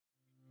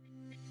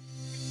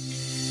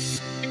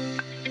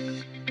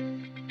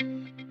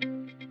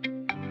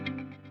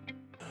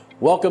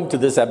Welcome to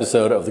this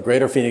episode of the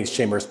Greater Phoenix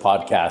Chambers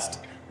podcast,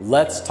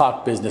 Let's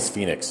Talk Business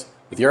Phoenix,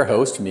 with your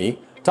host, me,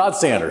 Todd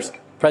Sanders,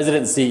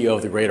 President and CEO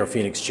of the Greater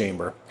Phoenix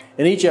Chamber.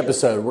 In each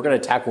episode, we're going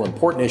to tackle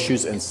important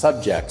issues and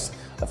subjects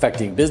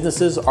affecting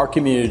businesses, our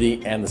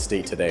community, and the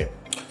state today.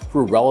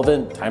 Through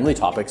relevant, timely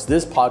topics,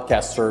 this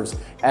podcast serves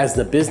as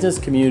the business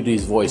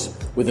community's voice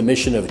with a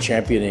mission of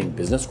championing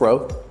business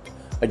growth,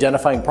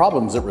 identifying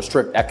problems that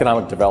restrict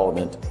economic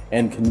development,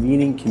 and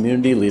convening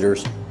community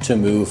leaders to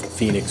move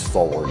Phoenix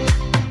forward.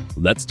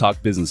 Let's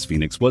Talk Business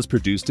Phoenix was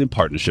produced in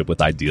partnership with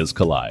Ideas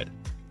Collide,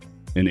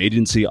 an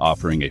agency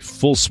offering a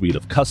full suite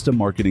of custom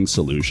marketing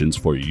solutions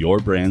for your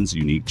brand's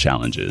unique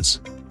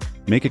challenges.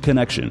 Make a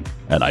connection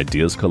at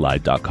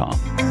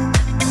ideascollide.com.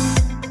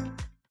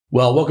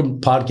 Well, welcome to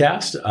the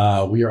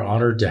podcast. We are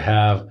honored to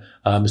have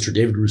Mr.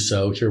 David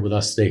Rousseau here with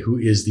us today, who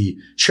is the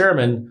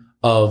chairman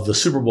of the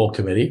Super Bowl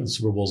committee. The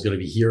Super Bowl is going to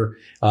be here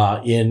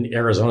in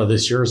Arizona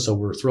this year, so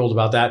we're thrilled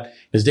about that.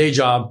 His day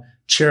job,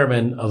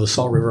 chairman of the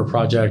Salt River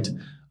Project.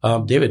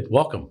 David,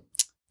 welcome.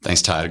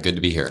 Thanks, Todd. Good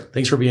to be here.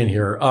 Thanks for being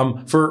here.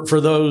 For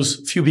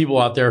those few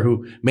people out there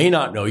who may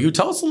not know you,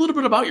 tell us a little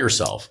bit about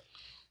yourself.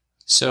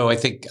 So I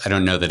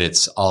don't know that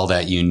it's all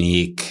that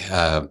unique,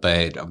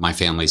 but my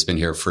family's been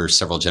here for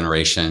several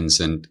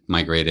generations and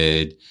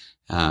migrated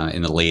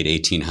in the late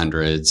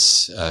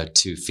 1800s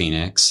to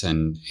Phoenix,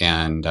 and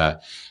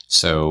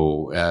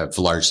so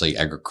largely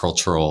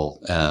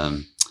agricultural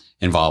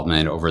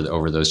involvement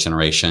over those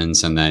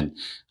generations. And then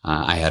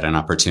I had an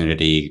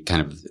opportunity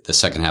kind of the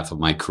second half of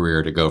my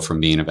career to go from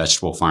being a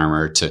vegetable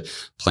farmer to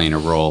playing a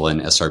role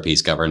in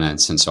SRP's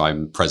governance. And so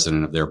I'm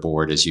president of their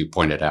board, as you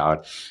pointed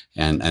out.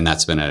 And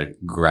that's been a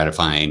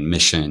gratifying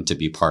mission to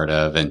be part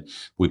of. And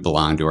we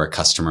belong to our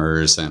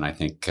customers, and I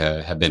think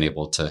have been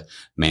able to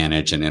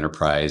manage an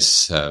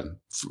enterprise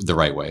the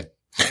right way.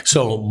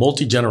 So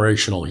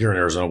multi-generational here in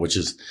Arizona, which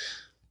is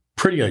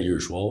pretty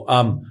unusual.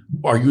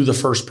 Are you the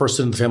first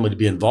person in the family to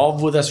be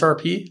involved with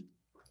SRP?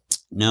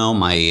 No,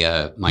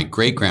 my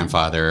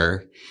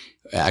great-grandfather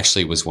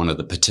actually was one of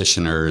the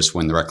petitioners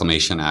when the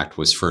Reclamation Act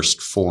was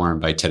first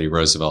formed by Teddy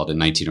Roosevelt in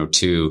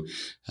 1902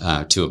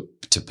 to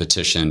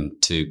petition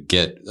to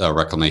get a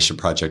reclamation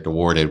project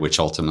awarded, which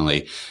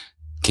ultimately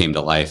came to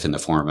life in the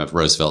form of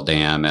Roosevelt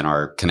Dam and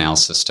our canal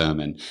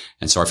system. And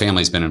so our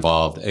family's been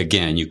involved.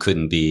 Again, you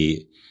couldn't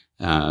be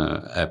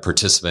a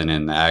participant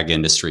in the ag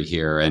industry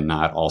here and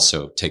not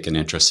also take an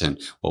interest in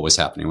what was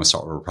happening with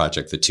Salt River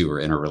Project. The two are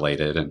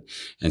interrelated.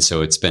 And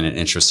so it's been an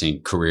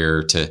interesting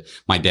career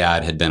my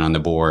dad had been on the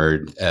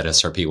board at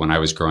SRP when I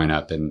was growing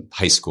up in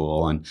high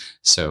school. And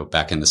so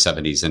back in the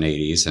 70s and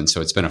 80s. And so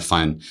it's been a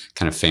fun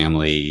kind of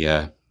family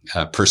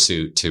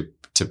pursuit to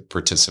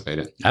participate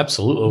in.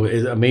 Absolutely.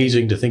 It's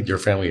amazing to think your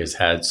family has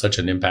had such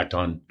an impact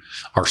on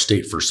our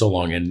state for so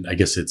long. And I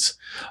guess it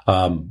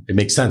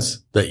makes sense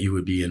that you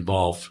would be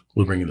involved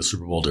with bringing the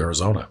Super Bowl to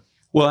Arizona.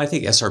 Well, I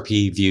think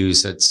SRP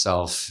views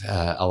itself,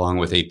 along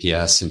with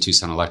APS and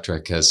Tucson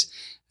Electric, as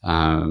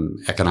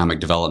economic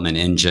development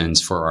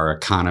engines for our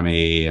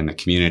economy and the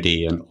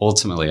community. And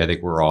ultimately, I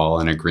think we're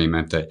all in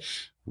agreement that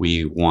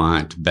we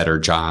want better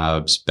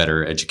jobs,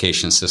 better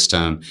education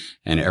system,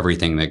 and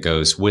everything that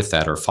goes with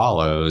that or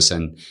follows.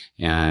 And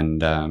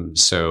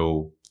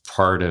so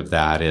part of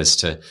that is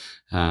to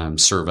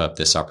serve up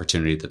this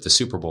opportunity that the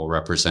Super Bowl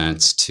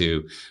represents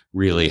to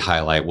really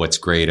highlight what's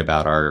great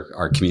about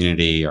our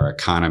community, our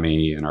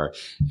economy, and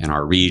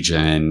our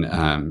region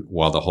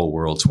while the whole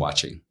world's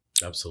watching.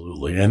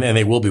 Absolutely. And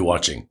they will be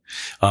watching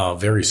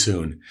very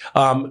soon.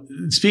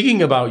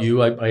 Speaking about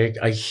you,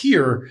 I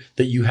hear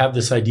that you have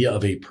this idea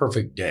of a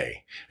perfect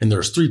day, and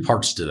there's 3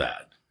 parts to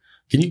that.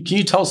 Can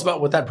you tell us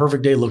about what that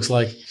perfect day looks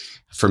like?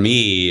 For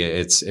me,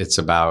 it's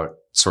about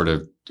sort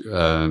of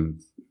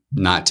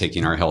not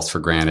taking our health for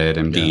granted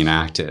and being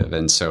active.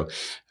 And so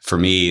for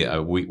me,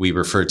 we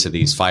refer to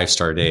these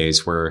 5-star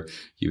days where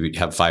you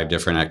have 5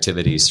 different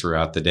activities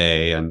throughout the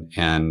day, and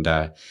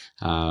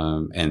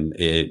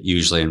it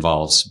usually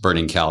involves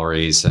burning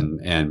calories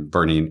and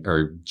burning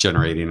or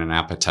generating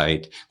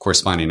an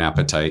corresponding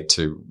appetite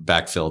to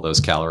backfill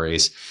those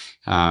calories.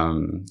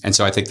 And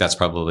so I think that's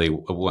probably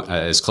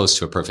as close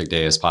to a perfect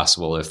day as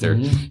possible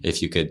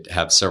if you could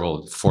have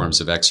several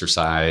forms of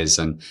exercise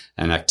and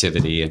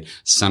activity, and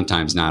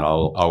sometimes not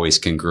always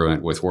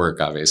congruent with work,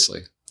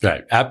 obviously.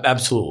 Right.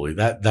 Absolutely.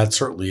 That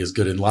certainly is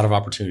good, and a lot of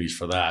opportunities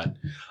for that.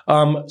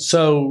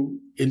 So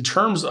in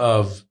terms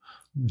of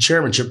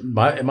chairmanship,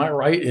 am I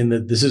right in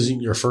that this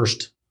isn't your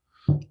first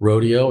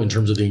rodeo in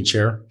terms of being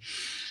chair?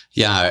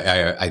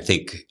 Yeah, I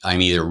think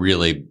I'm either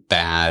really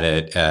bad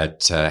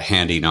at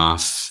handing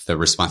off the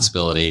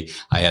responsibility.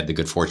 I had the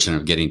good fortune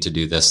of getting to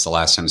do this the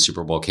last time the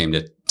Super Bowl came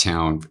to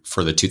town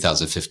for the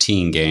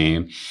 2015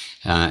 game.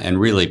 And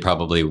really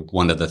probably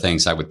one of the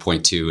things I would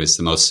point to is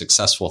the most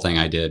successful thing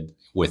I did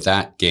with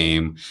that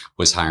game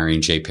was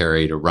hiring Jay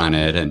Perry to run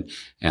it.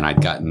 And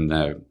I'd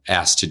gotten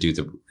asked to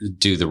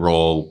do the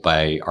role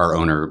by our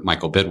owner,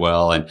 Michael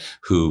Bidwell, and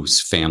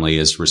whose family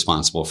is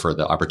responsible for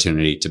the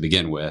opportunity to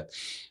begin with.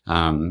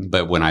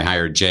 But when I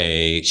hired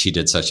Jay, she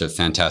did such a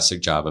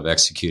fantastic job of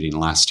executing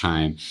last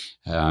time,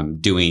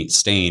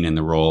 staying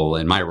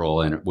in my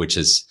role, which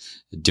is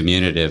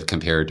diminutive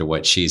compared to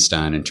what she's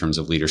done in terms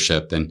of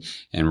leadership and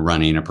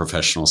running a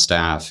professional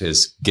staff.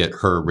 Is get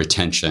her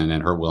retention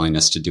and her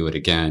willingness to do it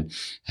again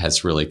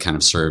has really kind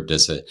of served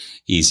as a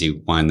easy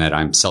one that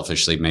I'm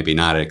selfishly maybe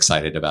not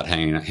excited about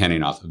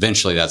handing off.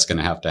 Eventually that's going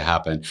to have to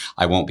happen.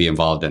 I won't be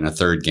involved in a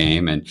third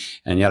game. And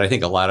yet I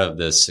think a lot of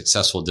the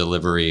successful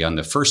delivery on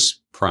the first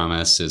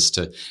promise is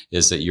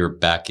that you're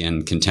back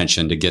in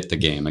contention to get the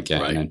game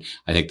again. Right. And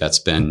I think that's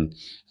been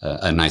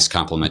a nice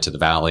compliment to the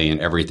Valley, and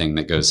everything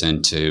that goes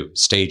into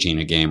staging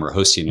a game or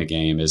hosting a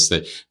game is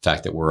the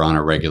fact that we're on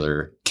a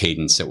regular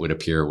cadence that would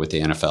appear with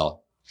the NFL.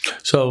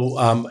 So,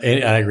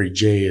 and I agree,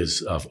 Jay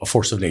is a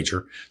force of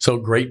nature. So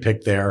great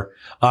pick there.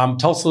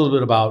 Tell us a little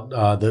bit about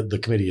the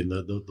committee and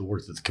the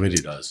work that the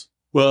committee does.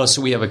 Well,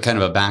 so we have a kind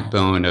of a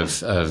backbone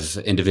of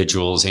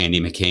individuals.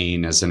 Andy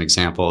McCain, as an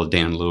example,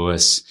 Dan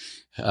Lewis,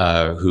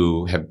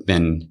 who have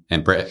been,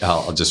 and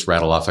I'll just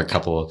rattle off a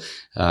couple,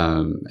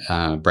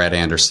 Brad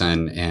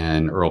Anderson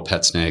and Earl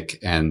Petznick,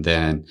 and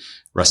then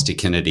Rusty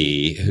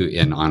Kennedy, who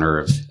in honor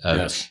of,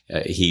 yes.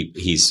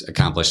 He's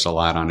accomplished a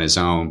lot on his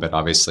own, but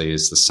obviously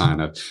is the son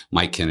of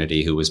Mike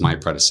Kennedy, who was my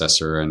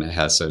predecessor, and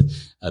has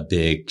a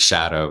big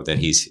shadow that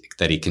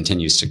he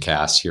continues to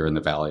cast here in the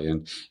Valley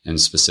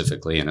and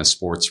specifically in a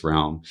sports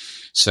realm.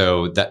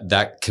 So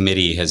that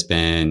committee has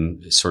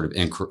been sort of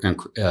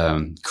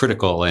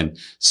critical in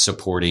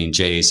supporting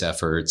Jay's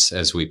efforts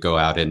as we go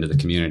out into the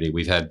community.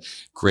 We've had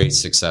great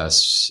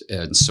success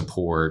and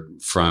support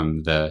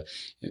from the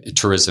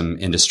tourism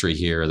industry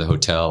here, the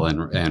hotel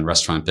and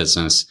restaurant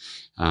business.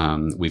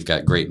 We've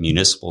got great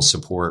municipal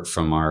support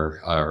from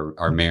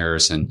our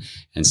mayors and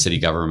city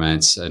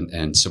governments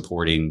and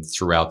supporting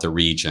throughout the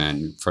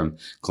region, from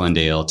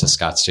Glendale to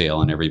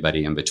Scottsdale and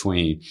everybody in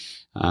between.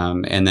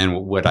 And then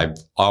what I've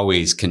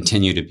always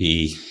continue to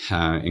be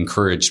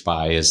encouraged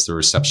by is the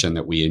reception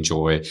that we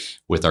enjoy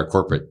with our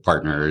corporate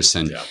partners,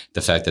 and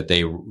the fact that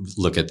they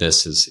look at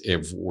this as,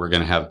 if we're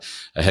going to have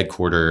a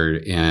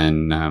headquarter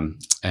and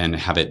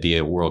have it be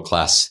a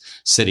world-class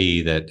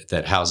city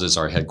that houses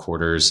our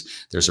headquarters,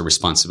 there's a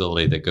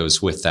responsibility that goes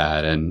with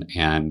that.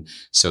 And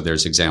so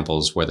there's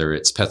examples, whether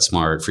it's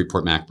PetSmart,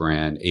 Freeport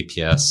McMoran,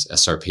 APS,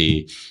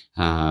 SRP,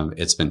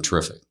 it's been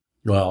terrific.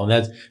 Well, and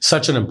that's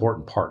such an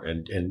important part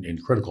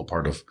and critical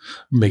part of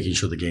making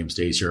sure the game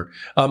stays here.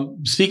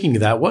 Speaking of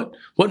that, what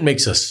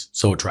makes us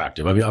so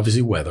attractive? I mean,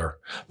 obviously weather,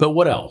 but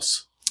what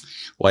else?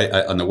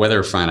 Well, on the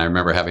weather front, I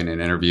remember having an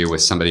interview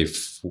with somebody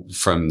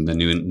from the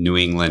New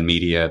England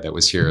media that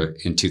was here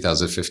in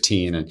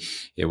 2015, and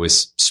it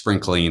was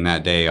sprinkling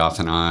that day off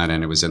and on,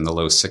 and it was in the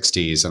low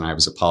 60s, and I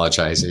was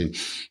apologizing,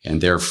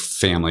 and their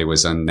family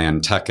was in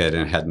Nantucket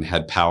and hadn't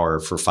had power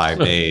for 5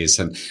 days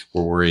and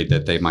were worried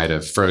that they might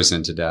have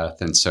frozen to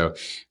death. And so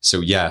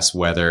yes,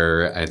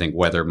 weather, I think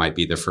weather might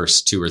be the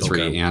first 2 or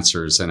 3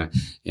 answers to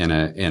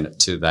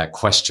that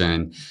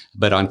question.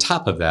 But on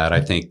top of that,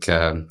 I think,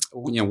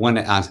 one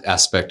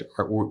aspect,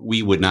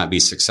 we would not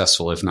be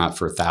successful if not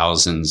for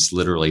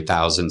literally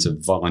thousands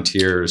of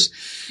volunteers.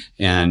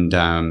 And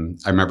I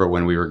remember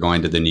when we were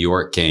going to the New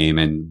York game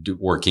and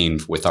working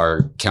with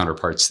our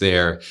counterparts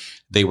there,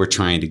 they were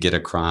trying to get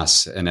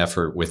across an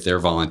effort with their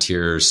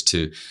volunteers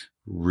to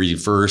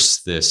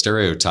reverse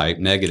the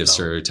negative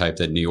stereotype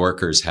that New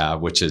Yorkers have,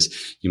 which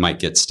is you might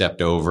get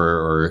stepped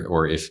over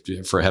or if,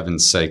 for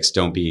heaven's sakes,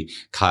 don't be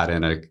caught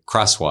in a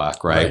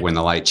crosswalk, right? When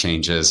the light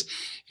changes.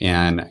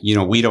 And,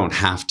 we don't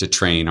have to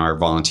train our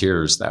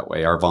volunteers that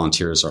way. Our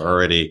volunteers are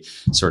already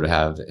sort of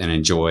have and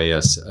enjoy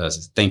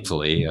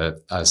thankfully,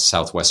 a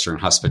Southwestern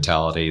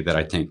hospitality that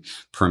I think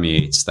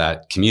permeates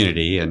that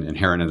community, and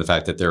inherent in the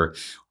fact that they're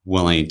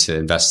willing to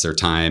invest their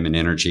time and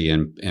energy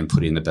and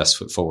putting the best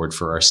foot forward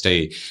for our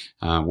state.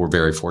 We're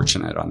very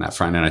fortunate on that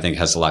front, and I think it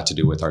has a lot to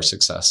do with our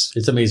success.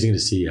 It's amazing to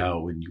see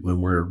how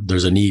when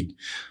there's a need,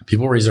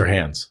 people raise their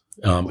hands.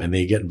 And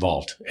they get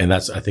involved. And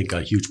that's, I think,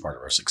 a huge part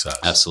of our success.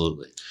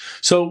 Absolutely.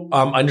 So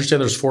I understand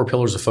there's 4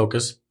 pillars of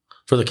focus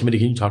for the committee.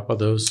 Can you talk about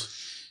those?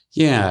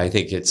 Yeah, I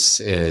think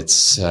it's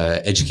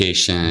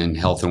education,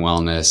 health and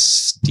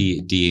wellness,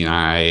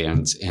 DE&I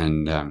and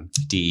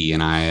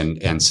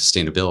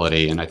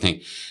sustainability. And I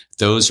think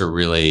those are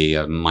really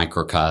a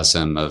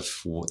microcosm of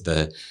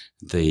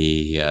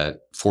the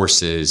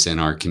forces in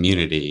our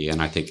community.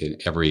 And I think in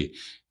every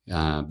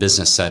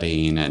business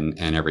setting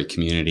and every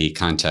community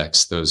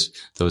context,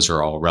 those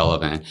are all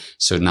relevant.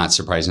 So not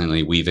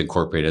surprisingly, we've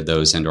incorporated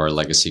those into our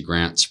legacy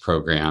grants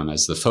program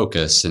as the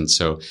focus. And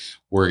so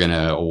we're going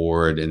to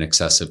award in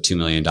excess of $2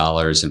 million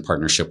in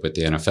partnership with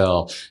the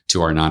NFL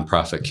to our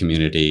nonprofit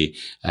community.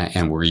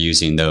 And we're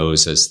using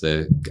those as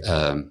the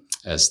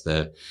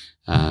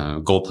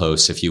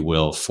goalposts, if you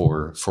will,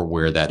 for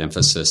where that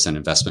emphasis and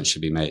investment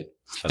should be made.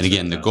 And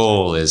again, the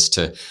goal is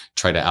to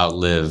try to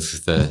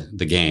outlive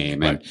the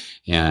game,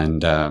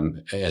 and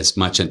as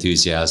much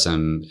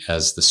enthusiasm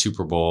as the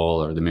Super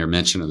Bowl or the mere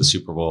mention of the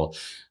Super Bowl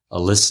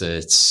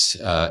elicits,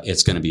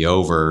 it's going to be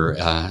over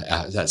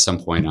at some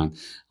point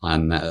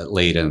on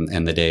late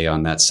in the day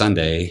on that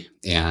Sunday.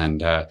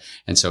 And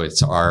so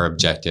it's our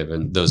objective.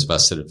 And those of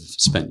us that have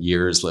spent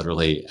years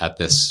literally at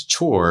this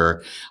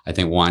chore, I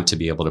think, want to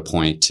be able to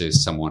point to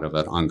somewhat of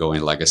an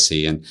ongoing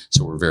legacy. And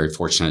so we're very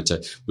fortunate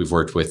we've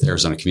worked with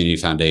Arizona Community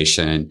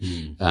Foundation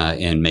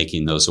in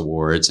making those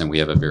awards. And we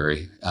have a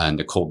very,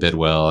 Nicole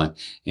Bidwell and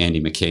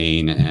Andy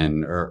McCain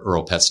and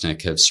Earl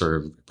Petznick have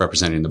served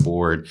representing the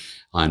board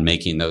on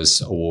making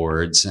those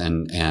awards.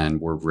 And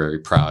we're very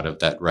proud of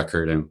that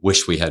record and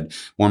wish we had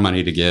more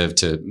money to give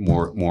to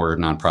more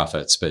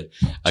nonprofits. But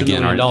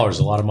again, $2 million is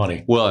a lot of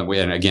money. Well,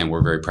 and again,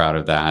 we're very proud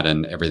of that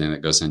and everything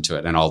that goes into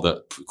it and all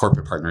the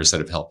corporate partners that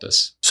have helped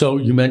us. So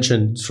you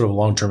mentioned sort of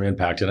long-term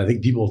impact, and I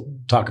think people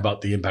talk about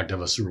the impact of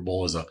a Super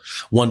Bowl as a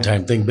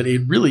one-time thing, but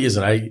it really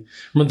isn't. I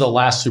remember the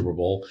last Super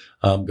Bowl,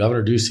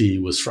 Governor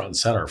Ducey was front and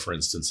center, for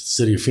instance. The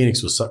city of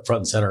Phoenix was front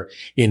and center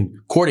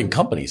in courting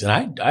companies.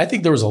 And I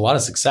think there was a lot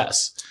of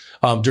success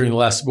during the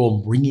last Super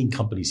Bowl, bringing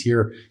companies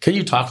here. Can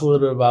you talk a little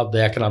bit about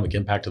the economic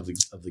impact of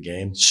the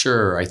game?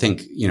 Sure. I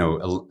think,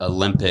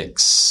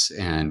 Olympics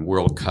and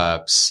World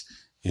Cups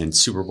and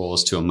Super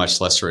Bowls to a much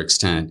lesser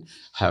extent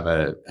have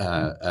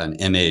an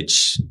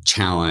image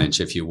challenge,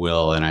 if you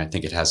will. And I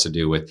think it has to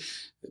do with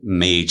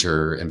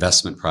major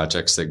investment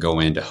projects that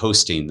go into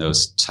hosting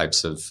those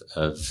types of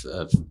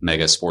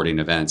mega sporting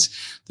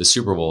events. The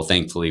Super Bowl,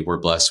 thankfully, we're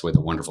blessed with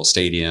a wonderful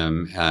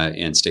stadium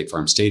in State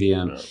Farm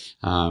Stadium.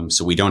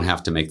 So we don't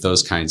have to make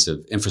those kinds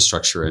of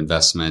infrastructure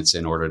investments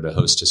in order to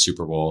host a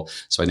Super Bowl.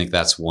 So I think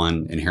that's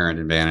one inherent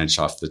advantage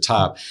off the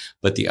top.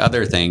 But the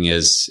other thing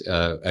is,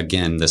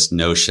 again, this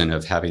notion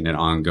of having an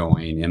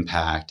ongoing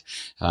impact.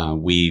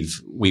 We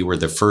were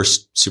the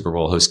first Super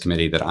Bowl host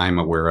committee that I'm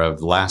aware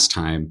of last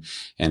time,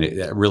 and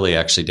it really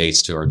actually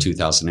dates to our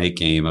 2008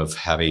 game of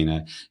having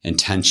an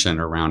intention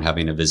around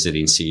having a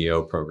visiting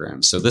CEO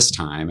program. So this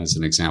time, as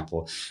an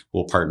example,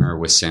 we'll partner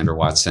with Sandra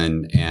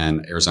Watson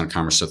and Arizona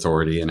Commerce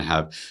Authority and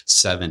have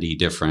 70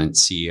 different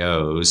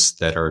CEOs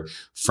that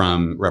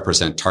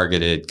represent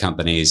targeted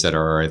companies that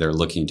are either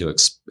looking to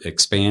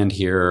expand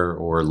here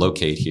or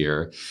locate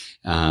here.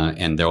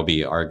 And they'll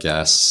be our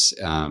guests.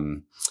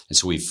 And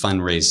so we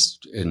fundraised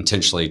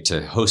intentionally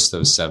to host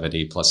those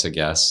 70 plus a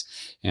guest.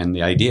 And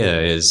the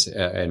idea is,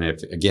 and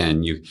if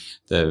again,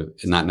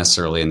 not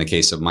necessarily in the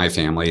case of my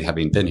family,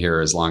 having been here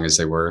as long as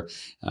they were,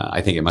 I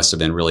think it must have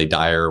been really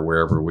dire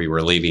wherever we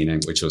were leaving,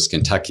 which was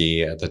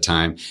Kentucky at the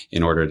time,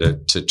 in order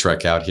to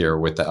trek out here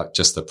without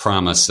just the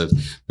promise of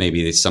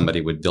maybe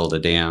somebody would build a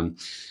dam.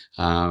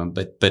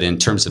 But in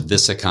terms of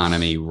this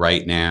economy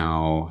right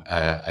now,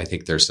 I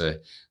think there's a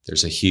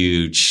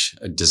huge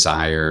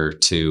desire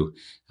to,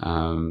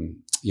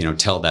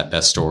 tell that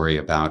best story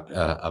about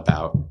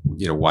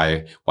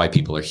why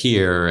people are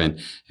here.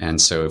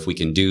 And so if we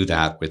can do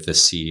that with the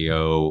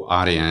CEO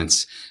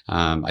audience,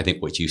 I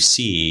think what you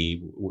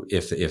see,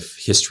 if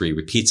history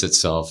repeats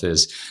itself,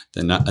 is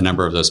a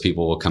number of those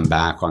people will come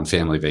back on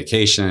family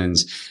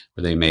vacations,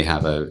 or they may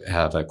have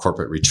a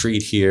corporate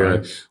retreat here,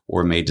 right,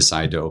 or may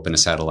decide to open a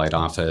satellite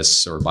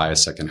office or buy a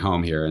second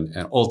home here.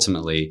 And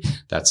ultimately,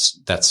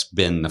 that's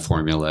been the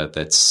formula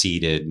that's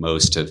seeded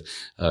most of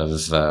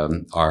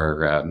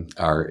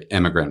our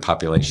immigrant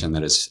population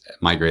that has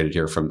migrated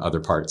here from other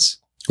parts.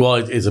 Well,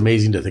 it's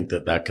amazing to think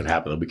that could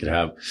happen, that we could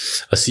have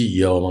a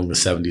CEO among the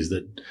 70s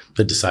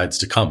that decides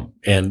to come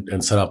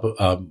and set up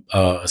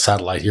a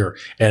satellite here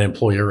and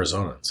employ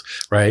Arizonans,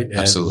 right? And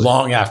absolutely.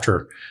 Long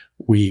after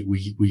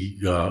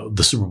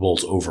the Super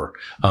Bowl's over,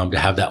 to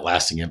have that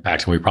lasting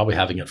impact. And we're probably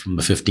having it from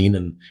the 15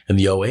 and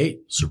the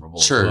 08 Super Bowl.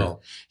 Sure. As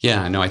well.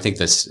 Yeah, no, I think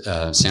this,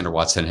 Sandra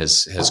Watson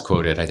has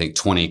quoted, I think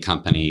 20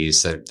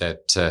 companies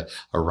that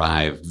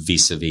arrived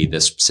vis-a-vis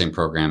this same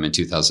program in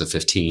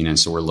 2015. And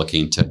so we're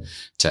looking to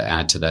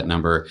add to that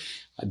number.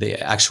 The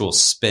actual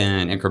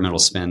incremental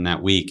spend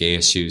that week,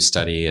 ASU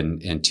study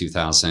in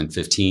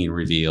 2015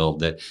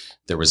 revealed that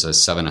there was a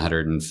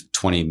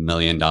 $720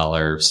 million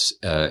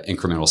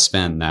incremental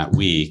spend that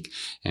week,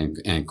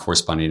 and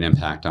corresponding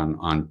impact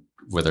on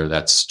whether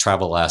that's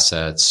travel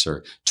assets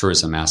or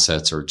tourism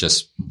assets or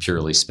just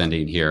purely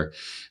spending here.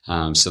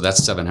 So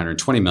that's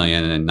 $720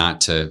 million, and not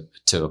to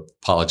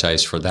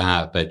apologize for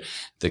that, but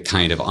the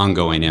kind of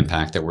ongoing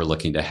impact that we're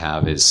looking to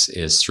have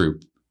is through,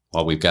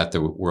 while we've got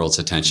the world's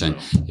attention,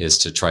 is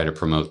to try to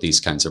promote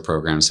these kinds of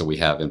programs that we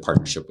have in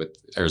partnership with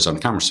Arizona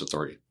Commerce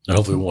Authority. And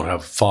hopefully we won't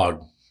have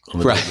fog on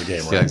the day of the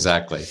game, right? Yeah,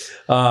 exactly.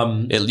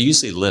 It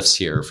usually lifts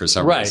here for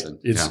some reason.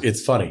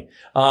 It's funny.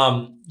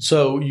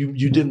 So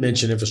you did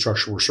mention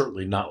infrastructure. We're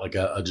certainly not like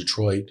a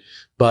Detroit,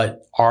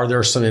 but are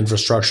there some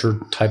infrastructure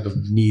type of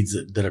needs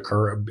that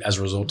occur as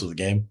a result of the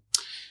game?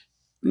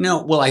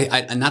 No, well,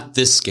 I not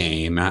this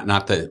game,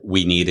 not that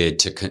we needed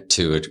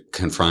to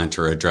confront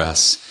or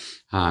address.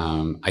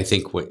 I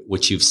think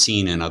what you've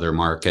seen in other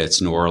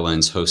markets, New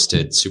Orleans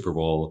hosted Super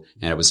Bowl,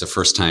 and it was the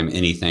first time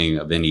anything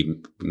of any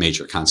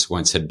major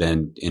consequence had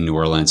been in New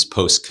Orleans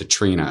post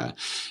Katrina.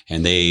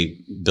 And they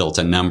built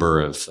a number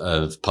of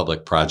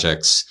public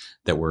projects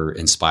that were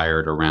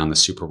inspired around the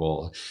Super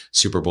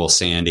Bowl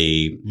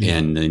Sandy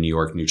in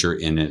the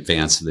in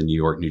advance of the New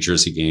York, New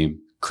Jersey game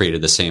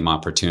created the same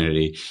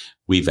opportunity.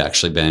 We've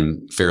actually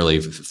been fairly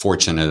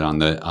fortunate on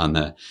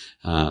the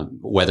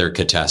weather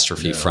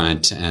catastrophe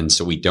front. And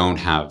so we don't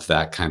have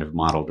that kind of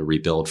model to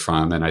rebuild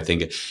from. And I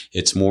think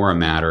it's more a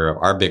matter of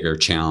our bigger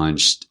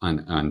challenge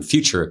on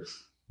future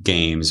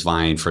games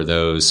vying for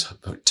those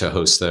to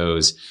host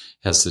those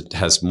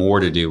has more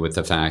to do with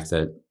the fact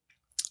that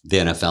the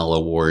NFL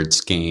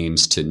awards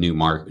games to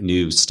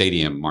new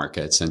stadium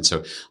markets. And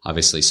so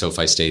obviously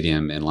SoFi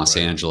Stadium in Los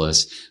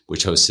Angeles,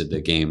 which hosted the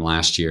game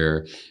last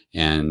year,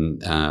 and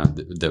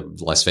the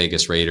Las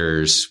Vegas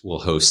Raiders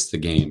will host the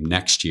game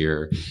next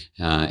year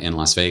in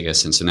Las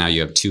Vegas. And so now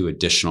you have two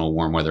additional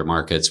warm weather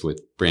markets with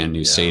brand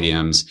new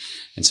stadiums.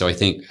 And so I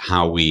think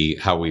how we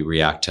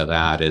react to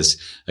that is,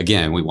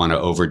 again, we want to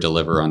over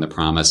deliver on the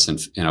promise and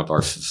of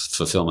our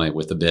fulfillment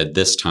with the bid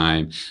this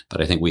time. But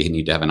I think we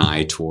need to have an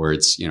eye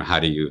towards,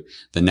 the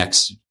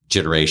next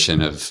generation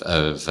of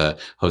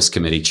host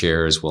committee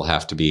chairs will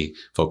have to be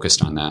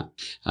focused on that.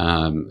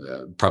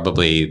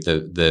 Probably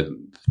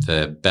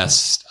the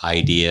best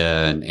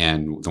idea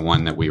and the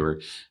one that we were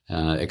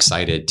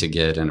excited to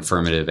get an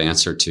affirmative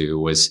answer to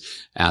was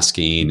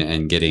asking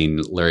and getting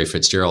Larry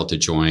Fitzgerald to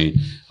join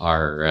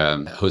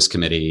our host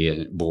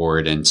committee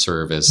board and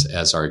serve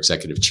as our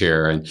executive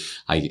chair. And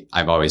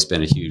I've always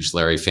been a huge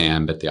Larry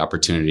fan, but the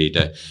opportunity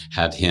to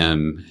have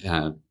him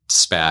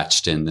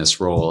dispatched in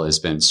this role has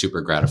been super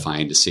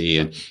gratifying to see.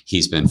 And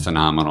he's been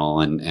phenomenal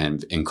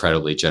and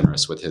incredibly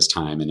generous with his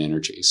time and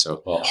energy.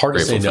 So hard to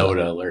say no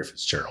to Larry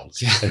Fitzgerald.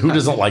 And who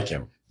doesn't like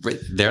him?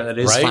 That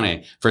is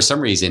funny. For some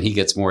reason, he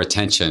gets more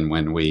attention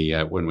when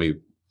we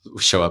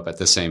show up at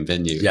the same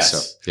venue. Yes.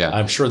 So, yeah.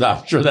 I'm sure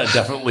that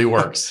definitely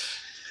works.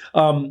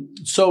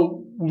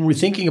 So when we're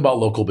thinking about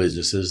local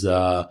businesses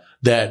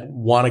that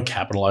want to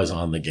capitalize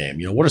on the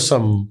game, what are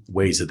some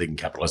ways that they can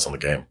capitalize on the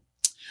game?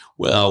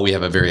 Well, we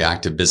have a very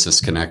active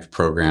Business Connect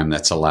program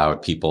that's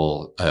allowed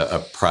people a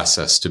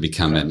process to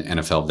become an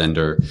NFL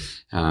vendor.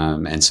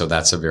 And so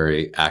that's a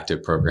very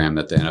active program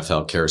that the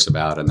NFL cares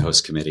about, and the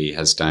host committee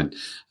has done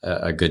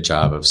a good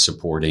job of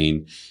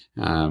supporting.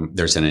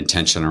 There's an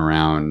intention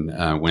around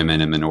women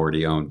and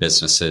minority-owned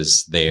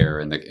businesses there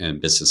in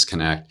Business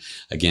Connect.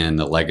 Again,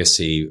 the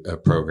legacy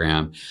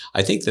program.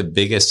 I think the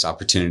biggest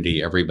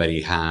opportunity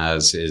everybody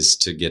has is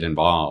to get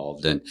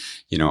involved. And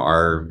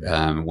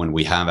when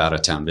we have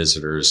out-of-town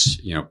visitors,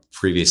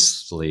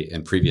 previously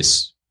in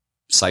previous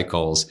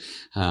cycles,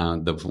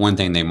 the one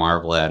thing they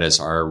marvel at is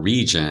our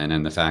region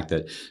and the fact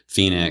that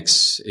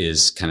Phoenix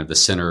is kind of the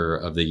center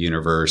of the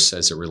universe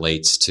as it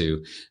relates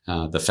to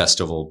the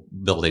festival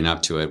building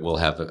up to it. We'll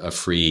have a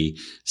free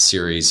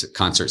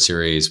concert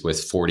series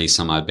with 40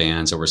 some odd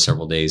bands over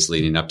several days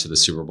leading up to the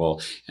Super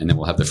Bowl. And then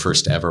we'll have the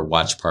first ever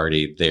watch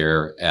party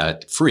there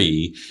at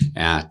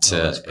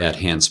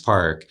Hans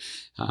Park.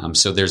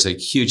 So there's a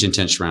huge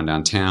intention around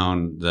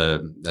downtown.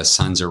 The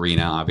Suns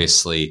Arena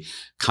obviously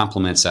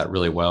complements that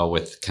really well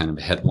with kind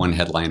of one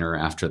headliner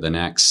after the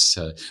next,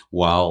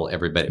 while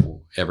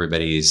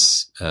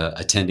everybody's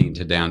attending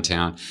to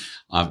downtown.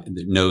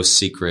 No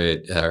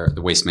secret,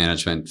 the Waste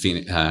Management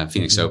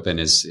Phoenix Open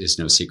is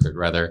no secret,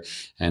 rather,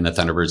 and the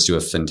Thunderbirds do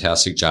a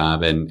fantastic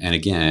job. And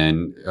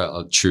again,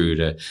 true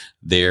to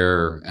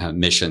their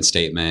mission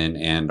statement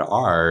and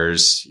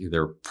ours,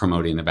 they're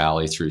promoting the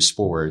Valley through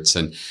sports,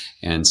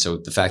 and so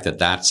the fact that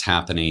that's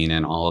happening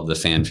and all of the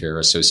fanfare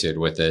associated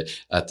with it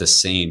at the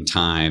same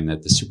time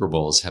that the Super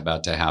Bowl is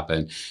about to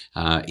happen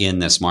in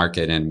this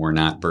market, and we're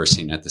not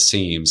bursting at the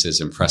seams,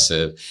 is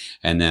impressive.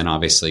 And then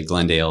obviously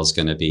Glendale is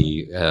going to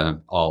be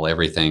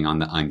everything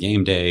on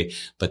game day,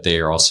 but they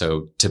are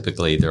also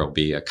typically there will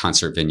be a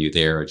concert venue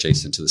there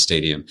adjacent to the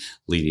stadium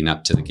leading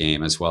up to the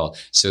game as well.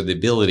 So the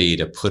ability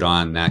to put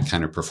on that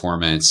kind of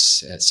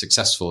performance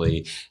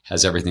successfully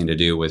has everything to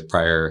do with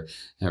prior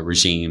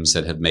regimes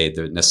that have made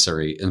the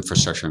necessary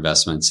infrastructure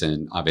investments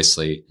in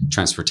obviously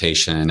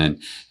transportation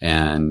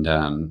and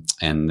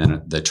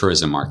then the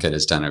tourism market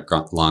has gone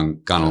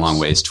a long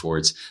ways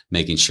towards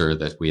making sure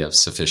that we have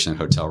sufficient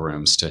hotel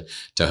rooms to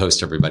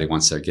host everybody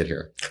once they get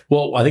here.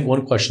 Well, I think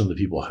one question that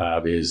people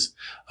have is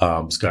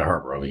Sky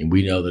Harbor. I mean,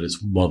 we know that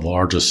it's one of the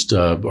largest,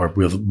 or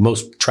we have the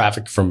most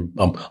traffic from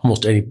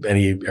almost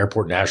any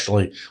airport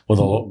nationally.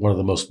 One of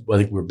the most, I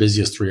think we're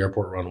busiest 3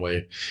 airport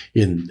runway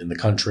in the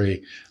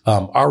country.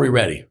 Are we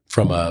ready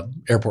from a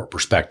airport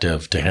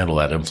perspective to handle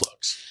that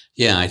influx?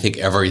 Yeah, I think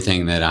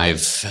everything that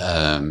I've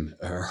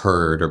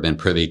heard or been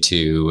privy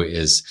to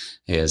is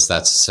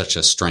that's such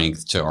a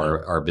strength to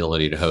our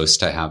ability to host,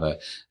 to have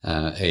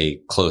a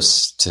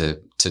close to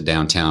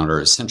downtown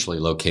or essentially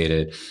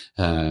located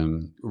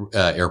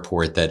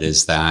airport that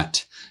is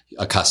that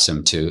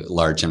accustomed to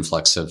large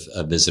influx of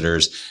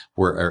visitors.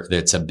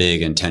 It's a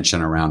big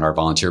intention around our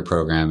volunteer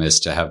program is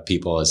to have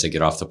people, as they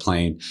get off the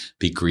plane,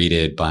 be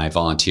greeted by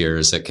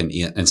volunteers that can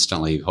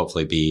instantly,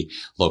 hopefully, be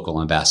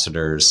local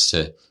ambassadors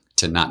to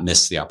not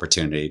miss the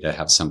opportunity to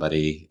have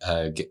somebody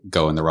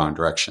go in the wrong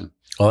direction.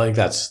 Well, I think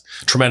that's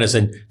tremendous.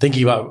 And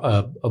thinking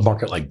about a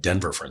market like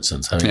Denver, for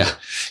instance, I mean,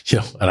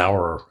 an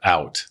hour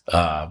out,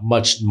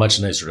 much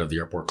nicer to have the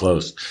airport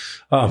closed.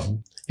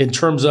 In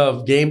terms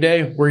of game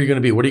day, where are you going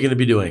to be? What are you going to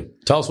be doing?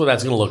 Tell us what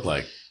that's going to look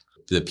like.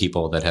 The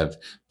people that have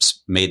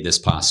made this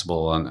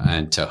possible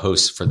and to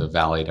host for the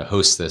Valley, to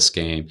host this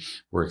game,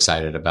 we're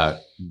excited about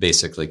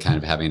basically kind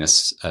of having a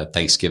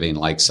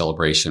Thanksgiving-like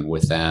celebration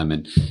with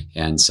them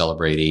and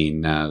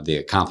celebrating the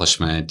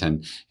accomplishment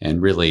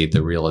and really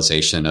the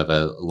realization of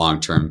a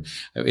long-term.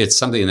 It's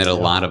something that a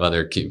lot of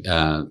other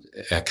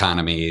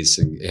economies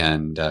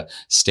and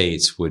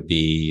states would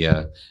be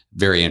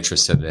very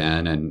interested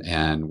in,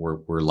 and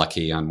we're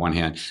lucky on one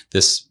hand.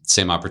 This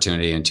same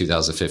opportunity in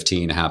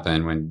 2015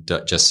 happened when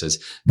just as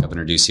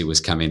Governor Ducey was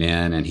coming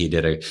in, and he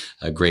did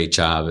a great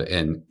job.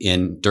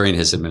 And during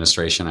his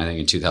administration, I think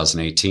in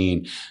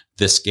 2018,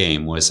 this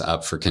game was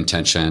up for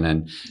contention.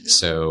 And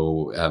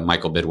so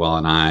Michael Bidwell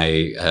and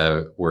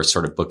I were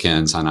sort of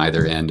bookends on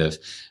either end of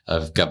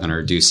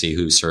Governor Ducey,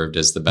 who served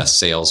as the best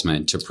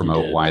salesman to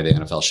promote why the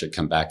NFL should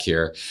come back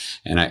here.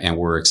 And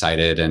we're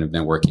excited and have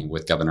been working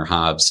with Governor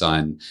Hobbs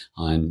on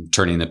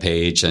turning the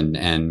page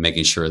and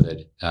making sure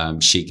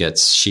that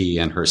she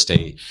and her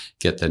state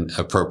get the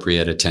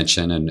appropriate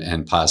attention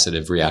and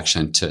positive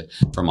reaction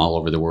from all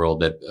over the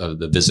world of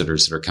the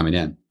visitors that are coming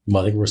in.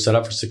 Well, I think we're set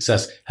up for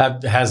success.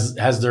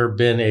 Has there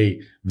been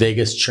a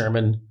Vegas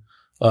chairman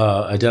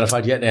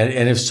identified yet?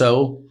 And if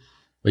so,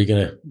 are you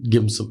going to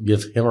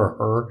give him or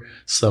her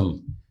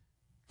some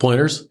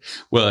pointers?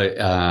 Well,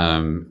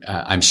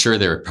 I'm sure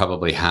there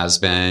probably has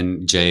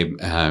been. Jay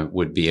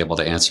would be able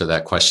to answer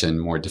that question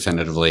more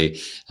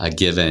definitively,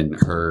 given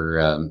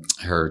her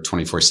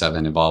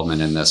 24/7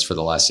 involvement in this for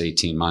the last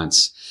 18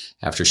 months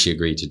after she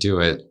agreed to do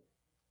it.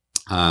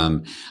 I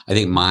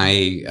think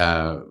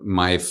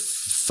my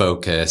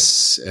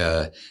focus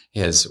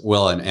is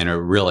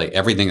really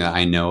everything that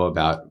I know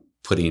about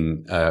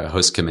putting a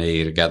host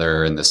committee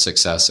together and the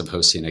success of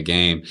hosting a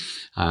game,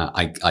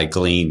 I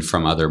gleaned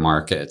from other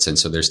markets. And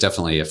so there's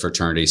definitely a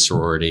fraternity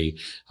sorority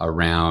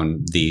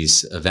around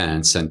these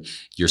events, and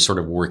you're sort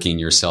of working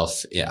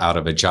yourself out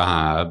of a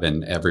job,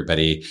 and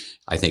everybody,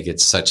 I think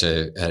it's such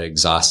an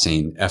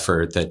exhausting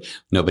effort that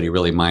nobody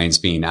really minds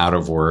being out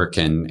of work,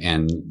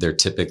 and they're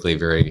typically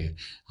very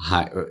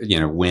high,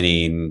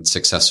 winning,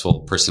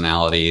 successful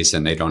personalities,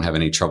 and they don't have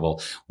any trouble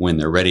when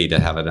they're ready to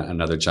have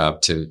another job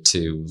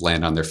to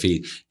land on their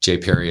feet. Jay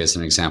Perry, as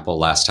an example,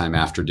 last time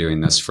after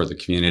doing this for the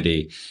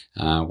community,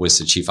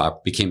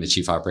 became the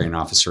chief operating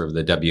officer of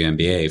the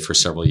WNBA for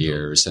several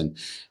years, and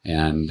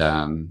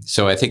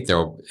so I think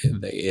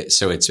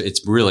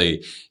it's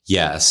really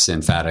yes,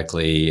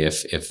 emphatically.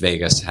 If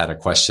Vegas had a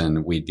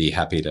question, we'd be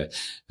happy to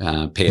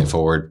pay it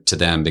forward to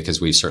them,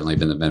 because we've certainly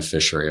been the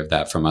beneficiary of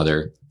that from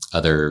other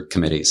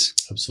committees.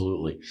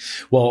 Absolutely.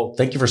 Well,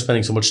 thank you for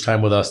spending so much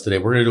time with us today.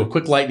 We're going to do a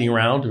quick lightning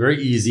round,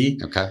 very easy.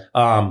 Okay.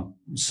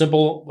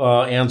 Simple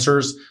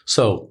answers.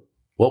 So,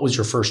 what was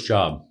your first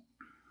job?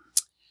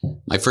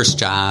 My first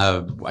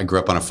job, I grew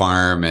up on a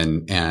farm,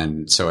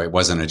 and so it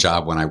wasn't a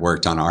job when I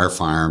worked on our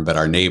farm, but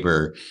our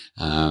neighbor,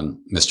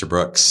 Mr.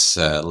 Brooks,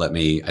 let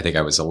me, I think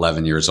I was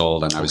 11 years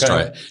old, and I was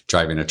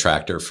driving a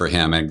tractor for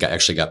him and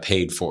actually got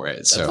paid for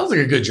it. So that sounds like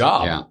a good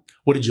job. Yeah.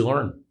 What did you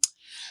learn?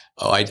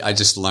 Oh, I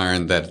just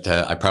learned that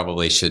I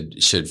probably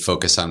should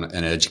focus on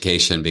an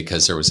education,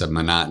 because there was a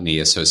monotony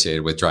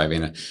associated with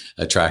driving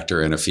a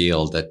tractor in a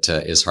field that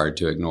is hard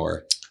to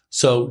ignore.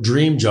 So,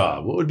 dream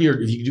job. What would be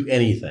if you could do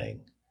anything?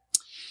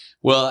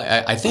 Well,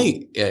 I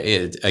think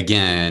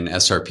again,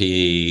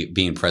 SRP,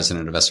 being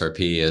president of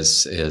SRP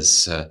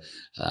is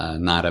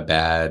not a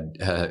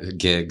bad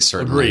gig,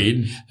 certainly.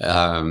 Agreed.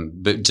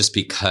 But just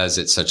because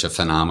it's such a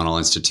phenomenal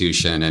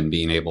institution, and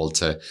being able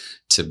to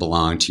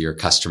belong to your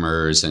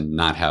customers and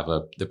not have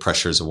the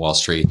pressures of Wall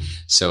Street.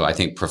 So I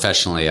think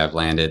professionally, I've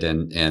landed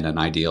in an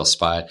ideal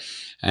spot.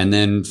 And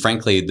then,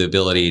 frankly, the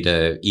ability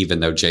to, even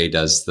though Jay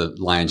does the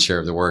lion's share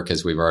of the work,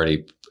 as we've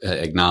already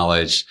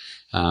acknowledged,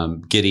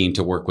 getting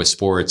to work with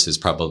sports has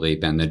probably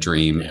been the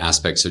dream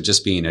aspect. So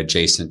just being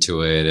adjacent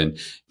to it and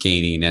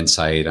gaining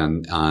insight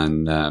on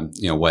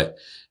what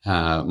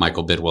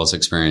Michael Bidwell's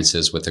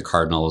experiences with the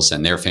Cardinals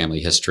and their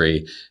family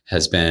history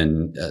has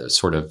been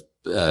sort of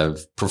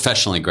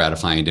professionally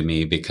gratifying to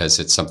me, because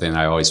it's something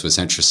I always was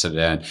interested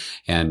in,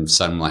 and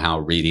somehow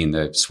reading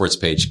the sports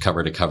page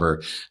cover to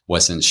cover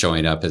wasn't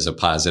showing up as a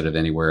positive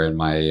anywhere in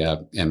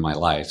my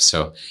life.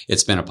 So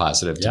it's been a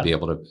positive to be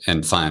able to,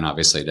 and fun,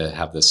 obviously, to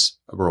have this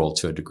role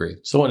to a degree.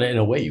 So in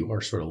a way, you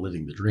are sort of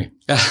living the dream.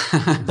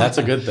 That's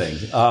a good thing.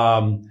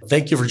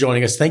 Thank you for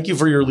joining us. Thank you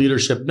for your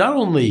leadership, not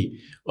only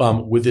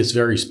with this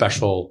very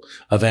special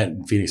event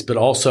in Phoenix, but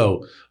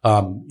also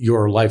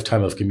your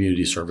lifetime of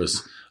community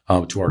service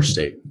to our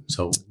state.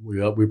 So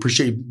we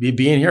appreciate you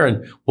being here,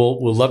 and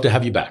we'll love to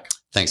have you back.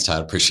 Thanks,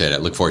 Todd. Appreciate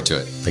it. Look forward to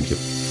it. Thank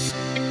you.